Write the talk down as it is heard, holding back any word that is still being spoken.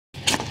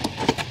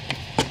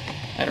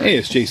Hey,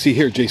 it's JC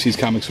here. JC's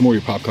Comics and More,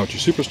 your pop culture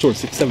superstore,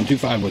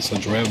 6725 West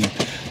Central Avenue,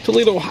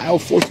 Toledo, Ohio,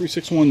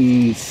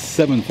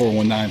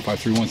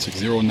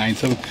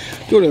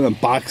 43617-531-6097. Doing an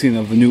unboxing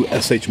of the new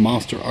SH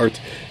MonsterARTS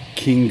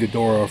King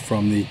Ghidorah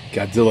from the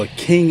Godzilla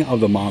King of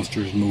the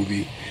Monsters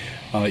movie.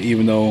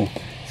 Even though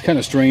it's kind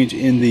of strange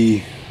in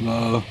the,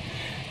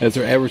 as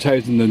they're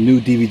advertising the new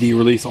DVD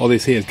release, all they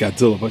say is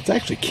Godzilla, but it's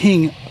actually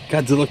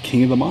Godzilla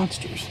King of the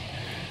Monsters.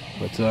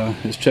 But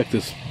let's check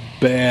this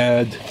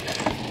bad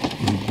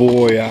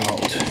boy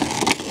out.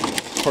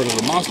 Part of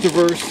the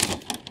Monsterverse.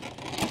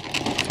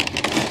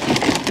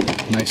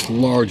 Nice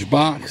large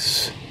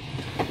box.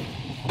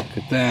 Look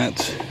at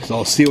that. It's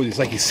all sealed. It's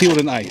like he's sealed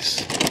in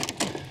ice.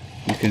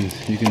 You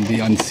can be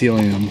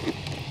unsealing them.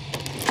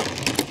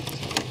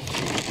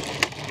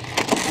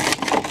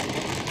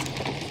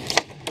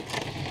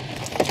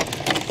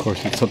 Of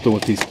course, it's something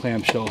with these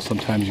clamshells.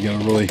 Sometimes you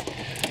gotta really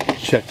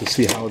check to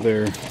see how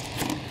they're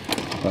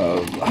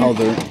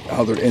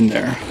in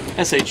there.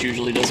 SH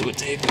usually does it with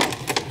tape.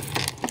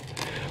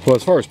 Well,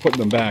 as far as putting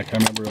them back, I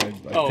remember I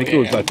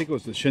think it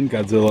was the Shin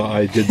Godzilla.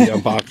 I did the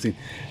unboxing,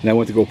 and I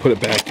went to go put it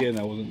back in.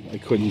 I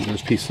couldn't.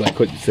 There's pieces I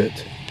couldn't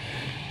fit.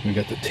 We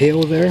got the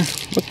tail there.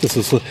 What this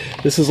is?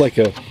 This is like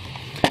a.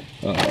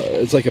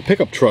 It's like a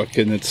pickup truck,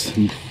 and the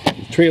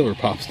trailer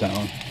pops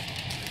down.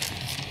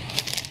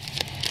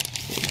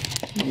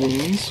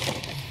 Wings.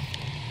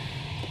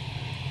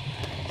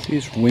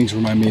 These wings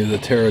remind me of the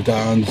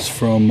pterodons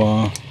from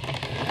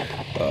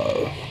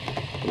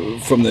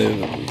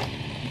the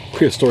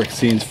prehistoric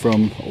scenes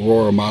from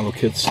Aurora model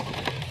kits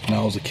when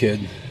I was a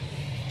kid.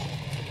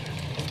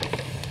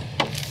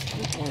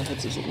 One of the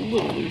heads is a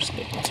little loose,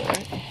 but that's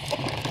alright.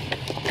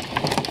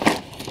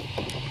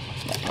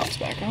 That pops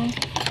back on.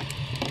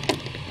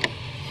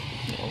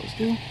 They always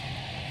do.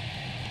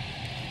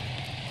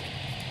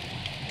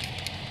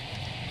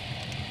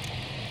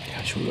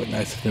 Gosh, it would have been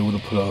nice if they would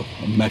have put a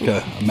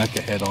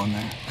mecha head on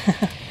there.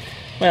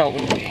 Well, it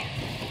wouldn't be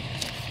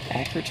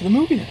accurate to the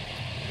movie then.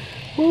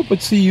 Well,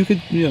 but see, you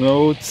could,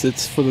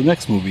 it's for the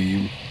next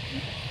movie.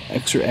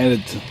 Extra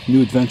added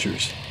new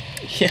adventures.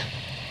 Yeah.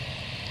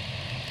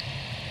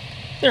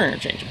 They're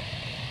interchangeable.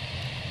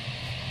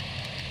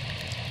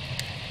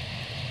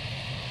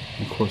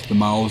 Of course, the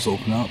mouths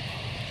open up.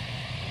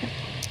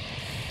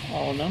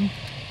 All of them.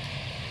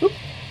 Oop.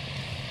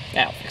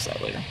 Yeah, I'll fix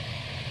that later.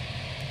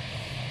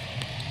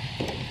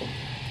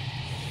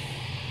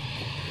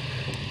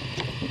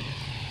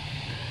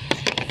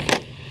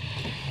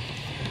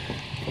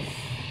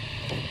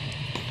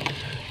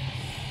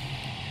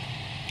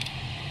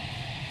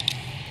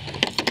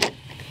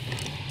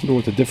 I wonder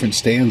what the different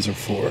stands are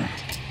for.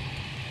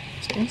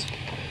 Stands?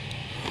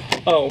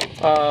 Oh,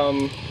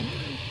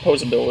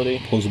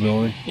 posability.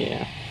 Posability?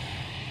 Yeah.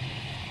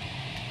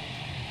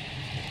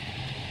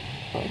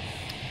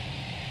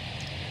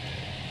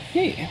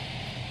 Yeah.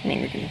 I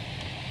mean, we can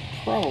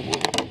probably.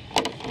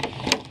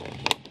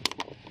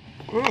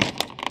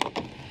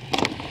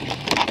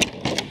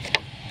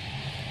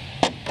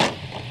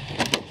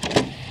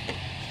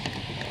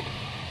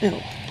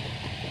 Ew.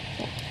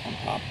 On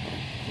top.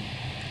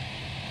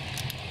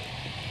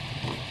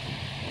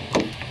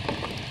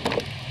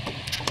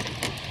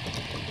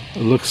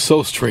 It looks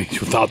so strange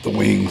without the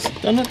wings.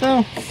 Doesn't it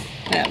though?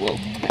 Yeah, well,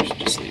 I should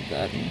just leave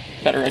that.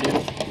 Better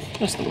idea.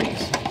 Just the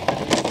wings.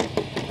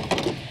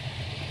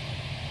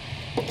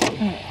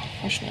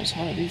 Question is,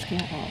 how do these come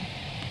on?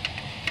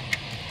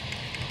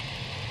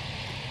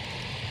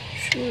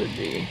 Should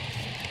be.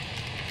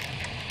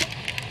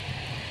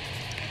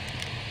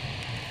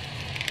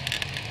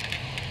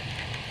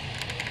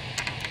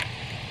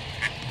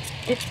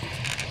 Oops.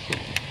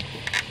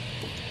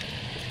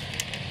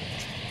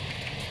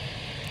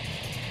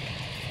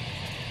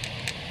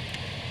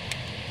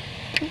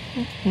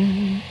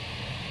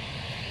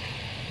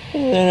 I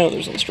know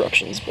there's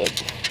instructions,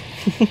 but...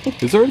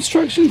 Is there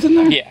instructions in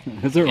there? Yeah.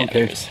 Is there? Yeah,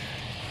 okay. there is.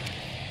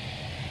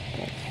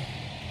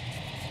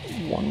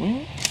 One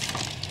wing.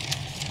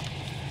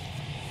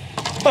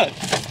 But,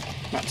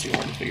 not too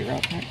hard to figure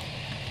out, right?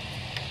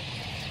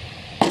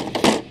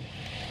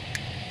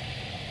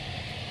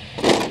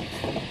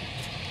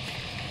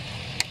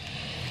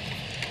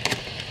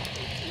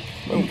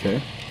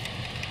 Okay.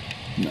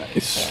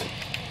 Nice.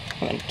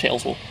 And then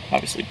tails will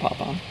obviously pop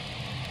on.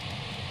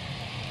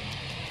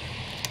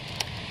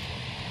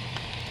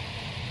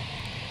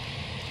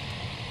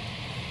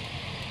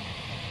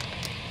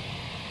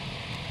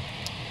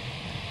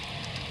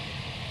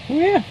 Oh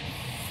yeah.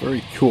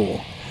 Very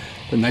cool.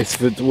 The nice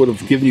if it would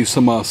have given you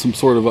some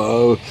sort of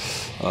the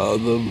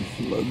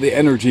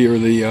energy or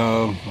the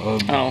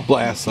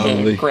blast out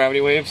of the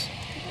gravity waves.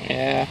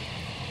 Yeah.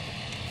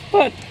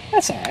 But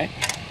that's alright.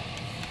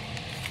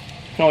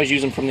 Can always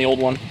use them from the old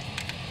one.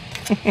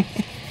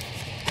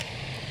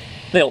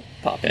 They'll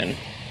pop in.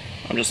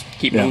 I'm just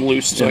keeping them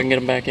loose so I can get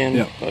them back in.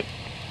 Yeah. But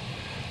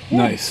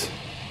nice.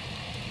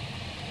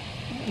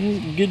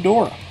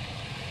 Ghidorah.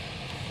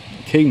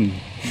 King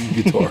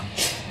Ghidorah.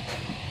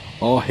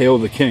 All hail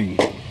the king.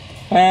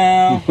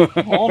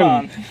 Hold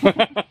on.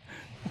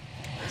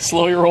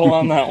 Slow your roll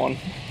on that one.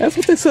 That's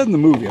what they said in the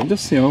movie. I'm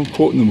just,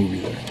 quoting the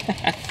movie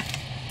there.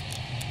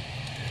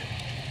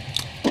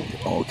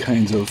 All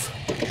kinds of,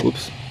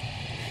 whoops.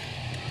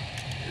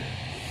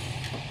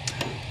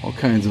 All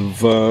kinds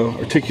of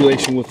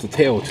articulation with the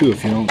tail too.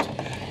 If you don't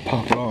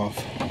pop it off.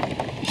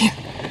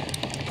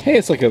 Hey,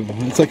 it's like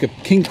a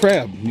king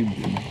crab. You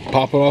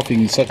pop it off, you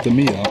can suck the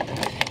meat out.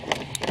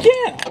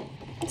 Yeah,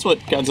 that's what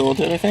Godzilla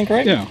did, I think,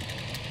 right? Yeah.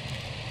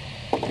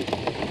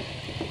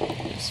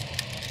 Just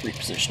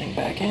repositioning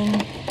back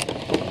in.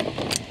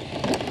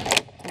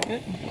 Okay.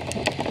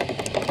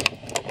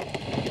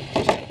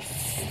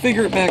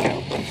 Figure it back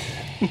out.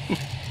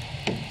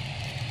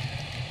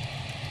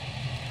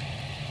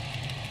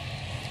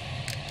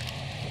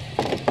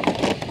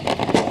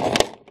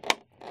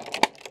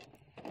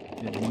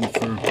 One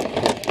for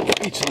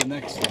each of the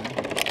necks there.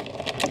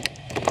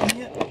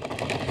 Yep.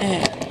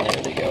 And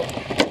there they go.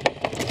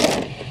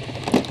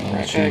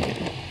 Right back in.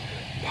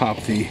 Pop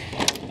the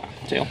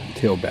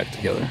tail back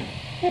together.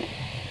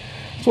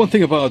 That's one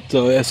thing about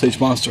SH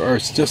Monster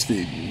Arts, just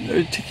the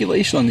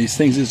articulation on these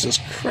things is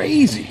just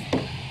crazy.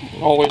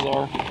 Always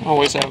are.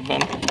 Always have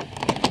been.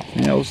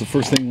 Yeah, that was the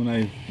first thing when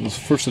I was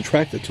first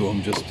attracted to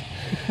them. Just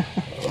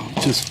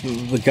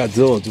the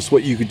Godzilla, just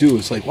what you could do.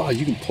 It's like, wow,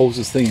 you can pose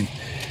this thing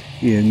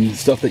in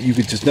stuff that you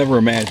could just never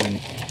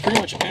imagine. Pretty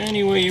much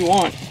any way you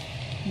want,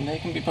 and they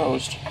can be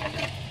posed.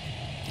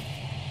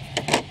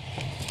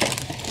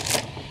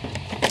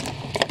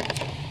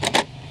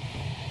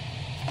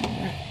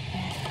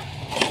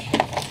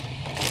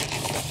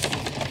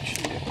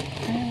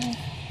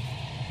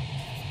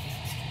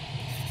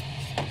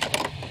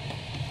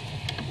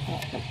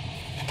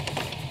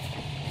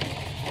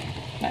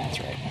 That's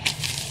right.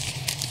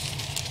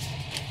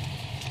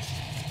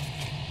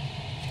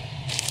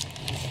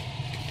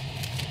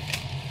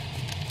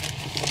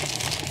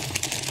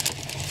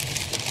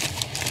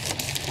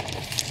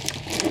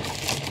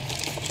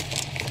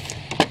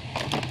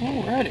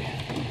 Alrighty.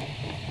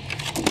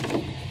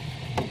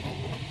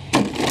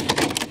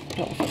 Don't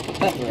know if I put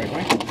that the right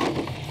way.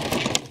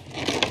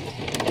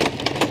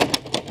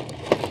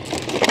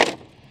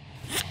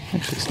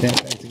 Actually snap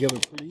back together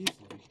pretty easily.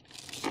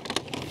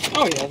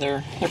 Oh yeah,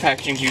 their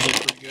packaging's usually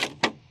pretty good.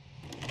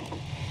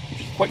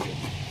 Which is quite good.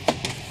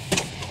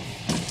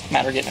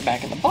 Matter of getting it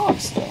back in the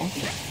box though.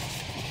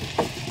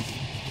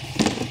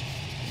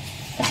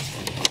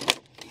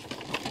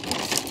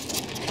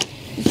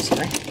 Oops,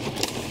 sorry.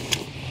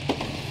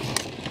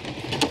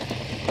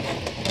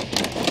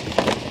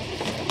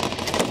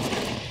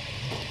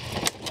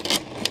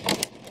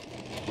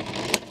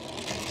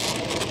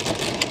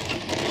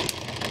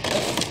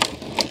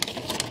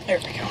 There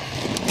we go.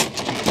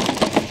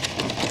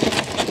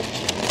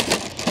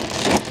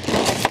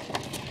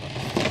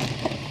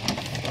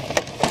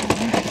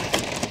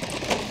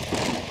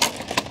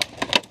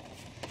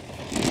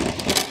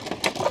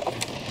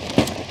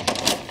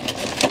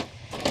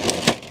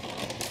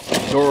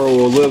 Ghidorah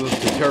will live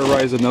to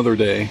terrorize another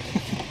day.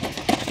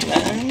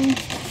 Then,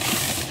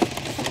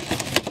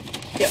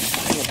 yep,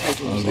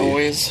 as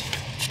always,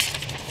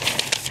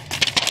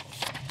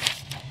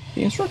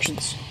 the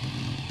instructions.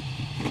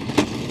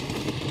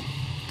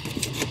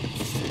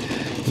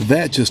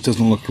 That just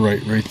doesn't look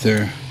right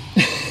there.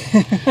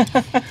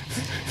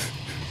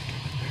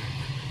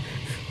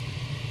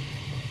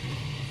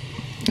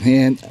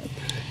 And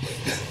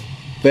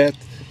that.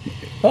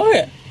 Oh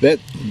yeah. That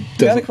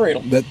Got a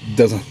cradle. That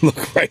doesn't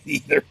look right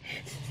either.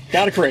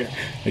 Got a cradle.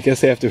 I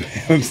guess I have to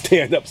have him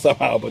stand up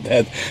somehow, but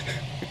that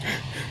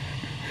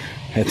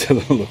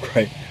doesn't look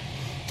right.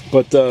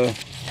 But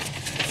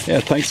yeah,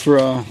 thanks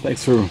for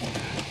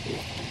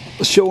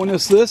showing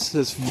us this.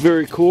 It's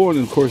very cool, and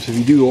of course, if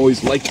you do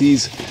always like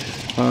these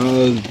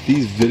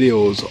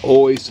videos,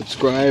 always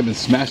subscribe and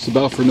smash the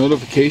bell for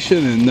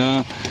notification,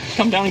 and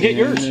come down and get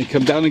yours.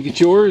 Come down and get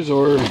yours,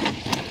 or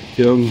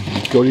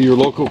go to your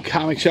local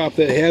comic shop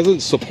that has it.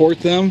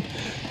 Support them.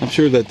 I'm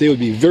sure that they would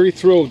be very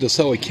thrilled to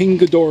sell a King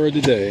Ghidorah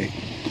today,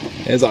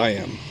 as I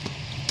am.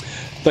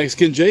 Thanks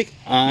again, Jake.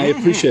 I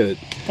appreciate it.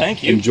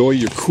 Thank you. Enjoy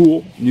your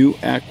cool new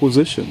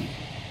acquisition.